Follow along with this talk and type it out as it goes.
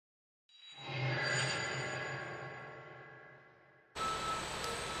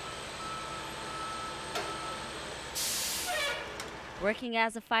Working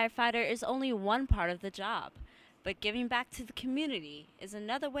as a firefighter is only one part of the job, but giving back to the community is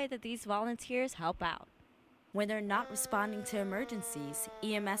another way that these volunteers help out. When they're not responding to emergencies,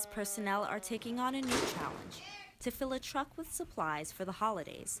 EMS personnel are taking on a new challenge: to fill a truck with supplies for the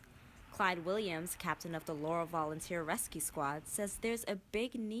holidays. Clyde Williams, captain of the Laurel Volunteer Rescue Squad, says there's a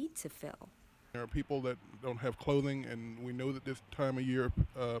big need to fill. There are people that don't have clothing, and we know that this time of year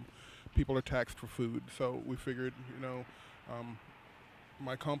people are taxed for food. So we figured,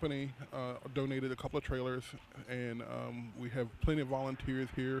 my company donated a couple of trailers, and we have plenty of volunteers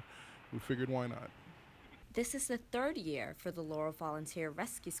here. We figured, why not? This is the third year for the Laurel Volunteer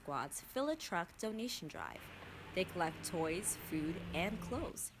Rescue Squad's Fill a Truck donation drive. They collect toys, food, and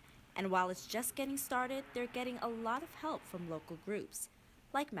clothes. And while it's just getting started, they're getting a lot of help from local groups,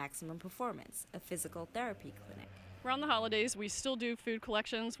 like Maximum Performance, a physical therapy clinic. Around the holidays, we still do food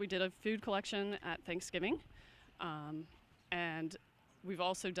collections. We did a food collection at Thanksgiving, and we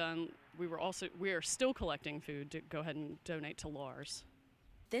are still collecting food to go ahead and donate to LARS.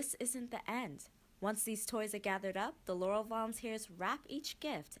 This isn't the end. Once these toys are gathered up, the Laurel Volunteers wrap each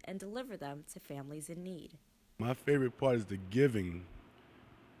gift and deliver them to families in need. My favorite part is the giving,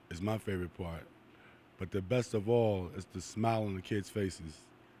 is my favorite part. But the best of all is the smile on the kids' faces.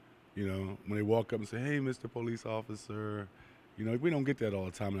 You know, when they walk up and say, "Hey, Mr. Police Officer," you know, we don't get that all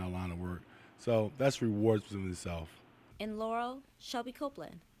the time in our line of work. So that's rewards within itself. In Laurel, Shelby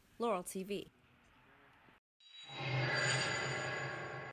Copeland, Laurel TV.